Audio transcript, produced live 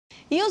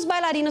E os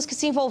bailarinos que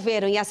se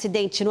envolveram em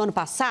acidente no ano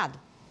passado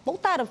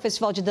voltaram ao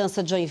Festival de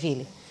Dança de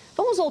Joinville.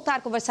 Vamos voltar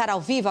a conversar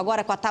ao vivo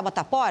agora com a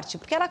Tabata Porte,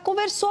 porque ela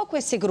conversou com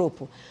esse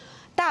grupo.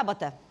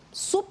 Tabata,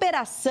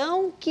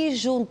 superação que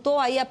juntou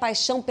aí a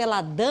paixão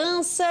pela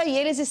dança e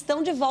eles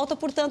estão de volta,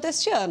 portanto,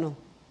 este ano.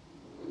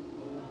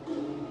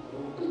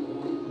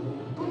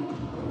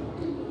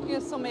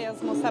 Isso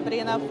mesmo,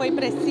 Sabrina. Foi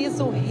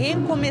preciso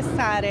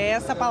recomeçar, é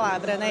essa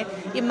palavra, né?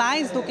 E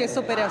mais do que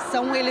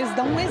superação, eles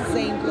dão um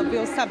exemplo,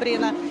 viu,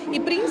 Sabrina? E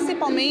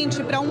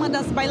principalmente para uma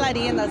das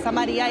bailarinas, a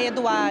Maria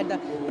Eduarda.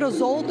 Para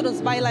os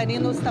outros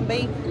bailarinos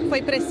também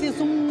foi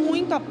preciso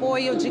muito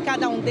apoio de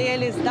cada um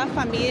deles, da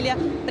família,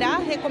 para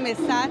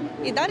recomeçar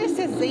e dar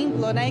esse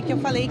exemplo, né? Que eu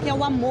falei que é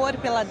o amor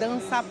pela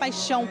dança, a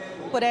paixão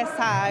por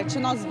essa arte.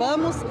 Nós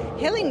vamos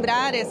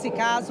relembrar esse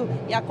caso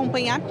e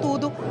acompanhar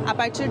tudo a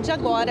partir de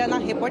agora na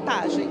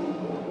reportagem.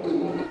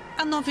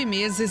 Há 9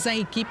 meses, a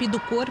equipe do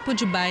Corpo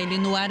de Baile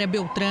no Área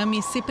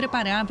Beltrame se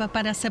preparava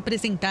para se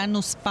apresentar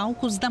nos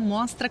palcos da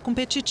mostra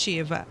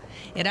competitiva.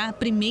 Era a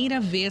primeira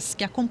vez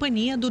que a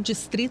companhia do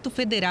Distrito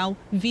Federal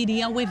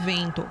viria ao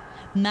evento,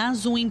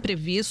 mas um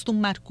imprevisto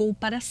marcou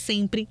para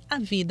sempre a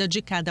vida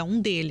de cada um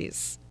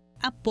deles.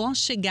 Após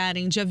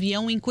chegarem de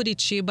avião em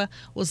Curitiba,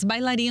 os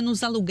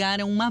bailarinos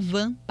alugaram uma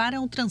van para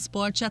o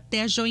transporte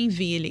até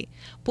Joinville.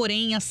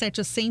 Porém, a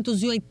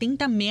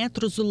 780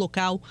 metros do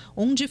local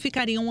onde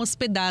ficariam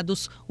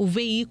hospedados, o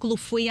veículo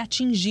foi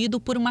atingido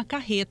por uma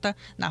carreta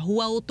na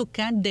rua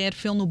Ottokar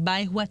Derfel, no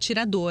bairro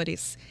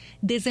Atiradores.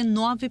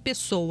 19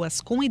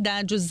 pessoas com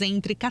idades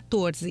entre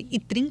 14 e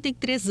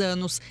 33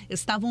 anos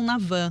estavam na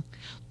van.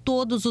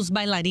 Todos os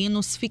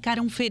bailarinos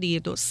ficaram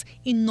feridos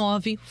e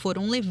 9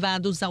 foram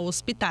levados a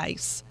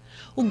hospitais.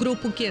 O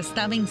grupo que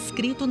estava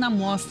inscrito na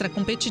mostra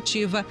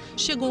competitiva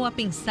chegou a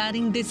pensar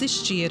em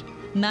desistir,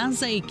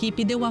 mas a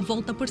equipe deu a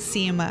volta por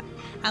cima.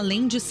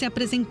 Além de se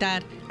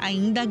apresentar,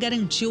 ainda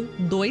garantiu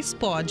 2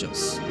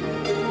 pódios.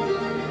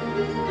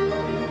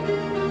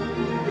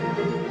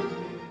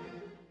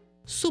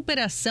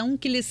 Superação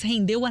que lhes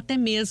rendeu até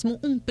mesmo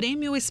um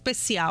prêmio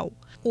especial.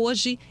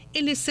 Hoje,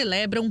 eles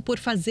celebram por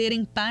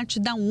fazerem parte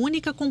da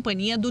única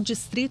companhia do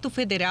Distrito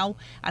Federal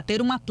a ter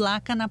uma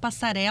placa na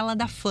Passarela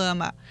da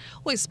Fama.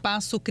 O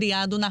espaço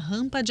criado na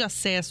rampa de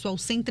acesso ao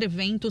Centro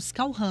Eventos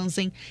Carl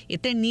Hansen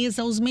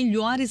eterniza os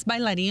melhores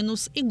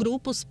bailarinos e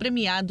grupos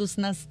premiados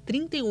nas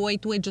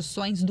 38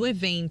 edições do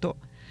evento.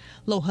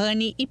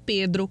 Lohane e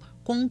Pedro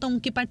contam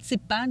que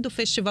participar do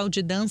Festival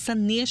de Dança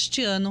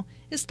neste ano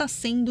está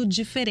sendo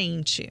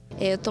diferente.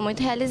 Eu estou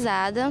muito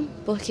realizada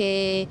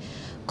porque,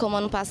 como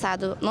ano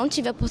passado não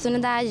tive a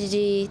oportunidade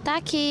de estar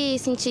aqui,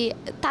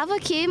 estava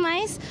aqui,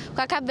 mas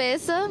com a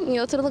cabeça em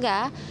outro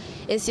lugar.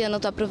 Esse ano eu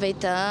estou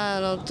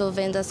aproveitando, estou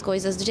vendo as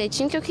coisas do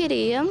jeitinho que eu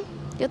queria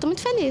e eu estou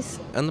muito feliz.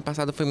 Ano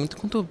passado foi muito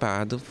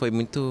conturbado, foi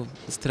muito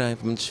estranho,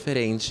 foi muito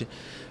diferente,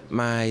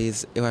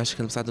 mas eu acho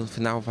que ano passado no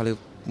final valeu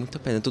muito a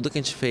pena. Tudo que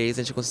a gente fez,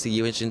 a gente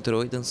conseguiu, a gente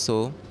entrou e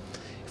dançou,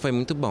 foi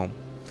muito bom.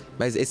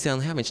 Mas esse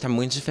ano realmente está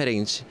muito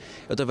diferente.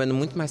 Eu estou vendo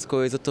muito mais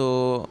coisa, eu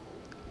estou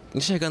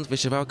enxergando o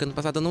festival que ano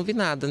passado eu não vi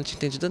nada, não tinha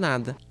entendido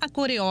nada. A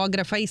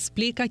coreógrafa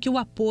explica que o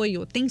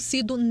apoio tem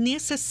sido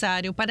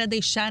necessário para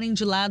deixarem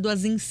de lado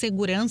as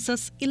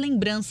inseguranças e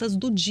lembranças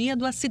do dia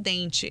do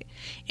acidente.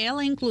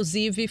 Ela,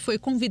 inclusive, foi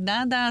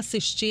convidada a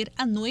assistir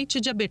à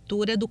noite de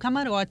abertura do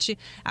camarote,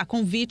 a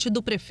convite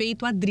do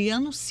prefeito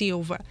Adriano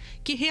Silva,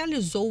 que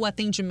realizou o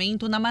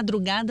atendimento na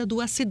madrugada do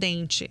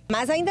acidente.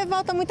 Mas ainda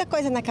volta muita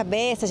coisa na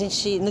cabeça,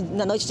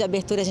 na noite de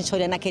abertura a gente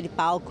olhando aquele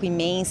palco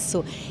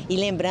imenso e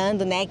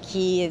lembrando, né,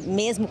 que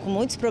mesmo com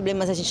muitos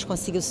problemas a gente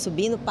conseguiu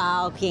subir no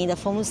palco e ainda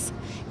fomos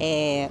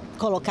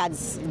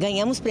colocados,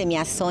 ganhamos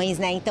premiações,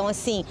 né? Então,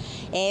 assim,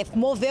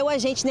 moveu a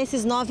gente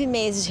nesses 9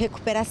 meses de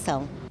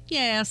recuperação. E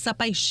é essa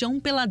paixão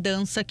pela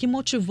dança que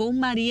motivou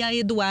Maria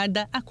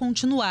Eduarda a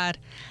continuar.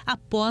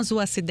 Após o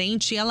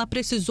acidente, ela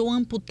precisou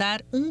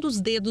amputar um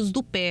dos dedos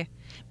do pé.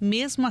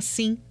 Mesmo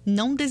assim,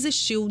 não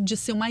desistiu de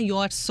seu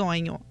maior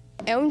sonho.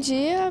 É um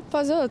dia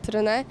após o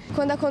outro, né?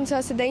 Quando aconteceu o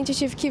acidente, eu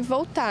tive que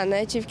voltar,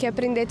 né? Tive que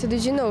aprender tudo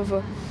de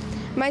novo.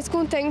 Mas com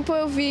o tempo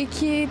eu vi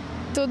que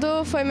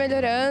tudo foi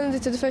melhorando e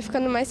tudo foi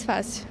ficando mais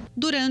fácil.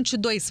 Durante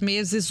 2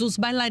 meses, os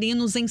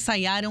bailarinos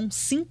ensaiaram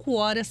 5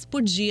 horas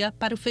por dia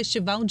para o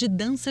Festival de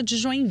Dança de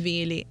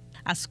Joinville.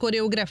 As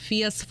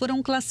coreografias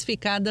foram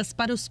classificadas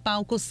para os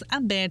palcos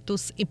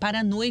abertos e para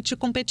a noite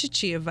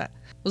competitiva.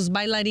 Os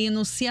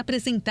bailarinos se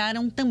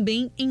apresentaram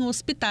também em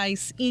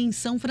hospitais e em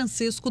São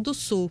Francisco do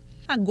Sul.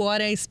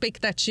 Agora a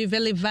expectativa é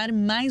levar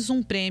mais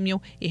um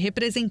prêmio e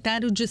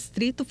representar o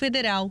Distrito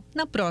Federal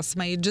na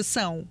próxima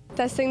edição.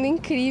 Está sendo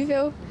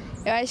incrível.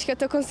 Eu acho que eu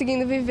estou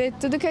conseguindo viver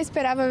tudo que eu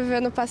esperava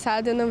viver no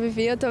passado. Eu não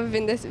vivi, eu estou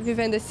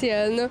vivendo esse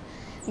ano.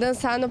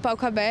 Dançar no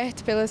palco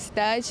aberto pela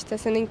cidade está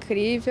sendo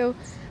incrível.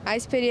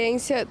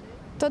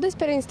 Toda a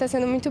experiência está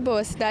sendo muito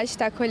boa. A cidade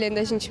está acolhendo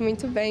a gente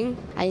muito bem.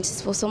 A gente se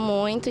esforçou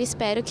muito e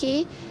espero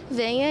que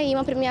venha aí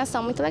uma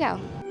premiação muito legal.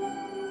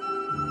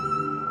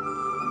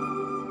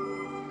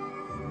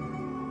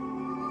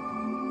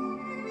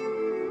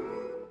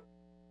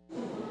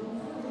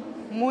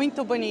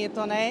 Muito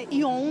bonito, né?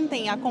 E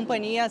ontem a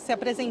companhia se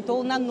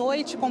apresentou na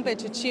noite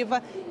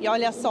competitiva e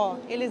olha só,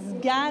 eles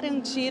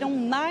garantiram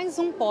mais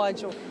um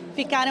pódio.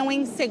 Ficaram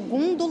em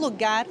segundo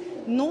lugar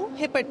no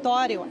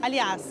repertório,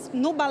 aliás,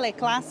 no balé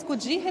clássico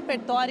de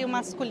repertório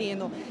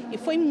masculino. E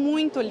foi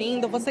muito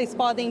lindo, vocês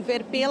podem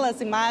ver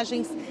pelas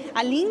imagens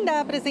a linda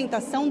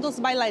apresentação dos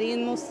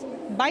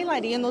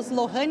bailarinos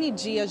Lohane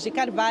Dias de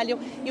Carvalho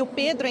e o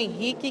Pedro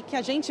Henrique, que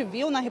a gente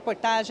viu na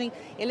reportagem.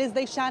 Eles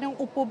deixaram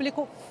o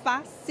público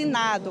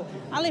fascinado.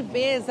 A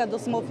leveza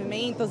dos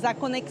movimentos, a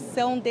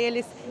conexão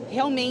deles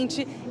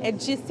realmente é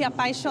de se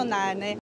apaixonar, né?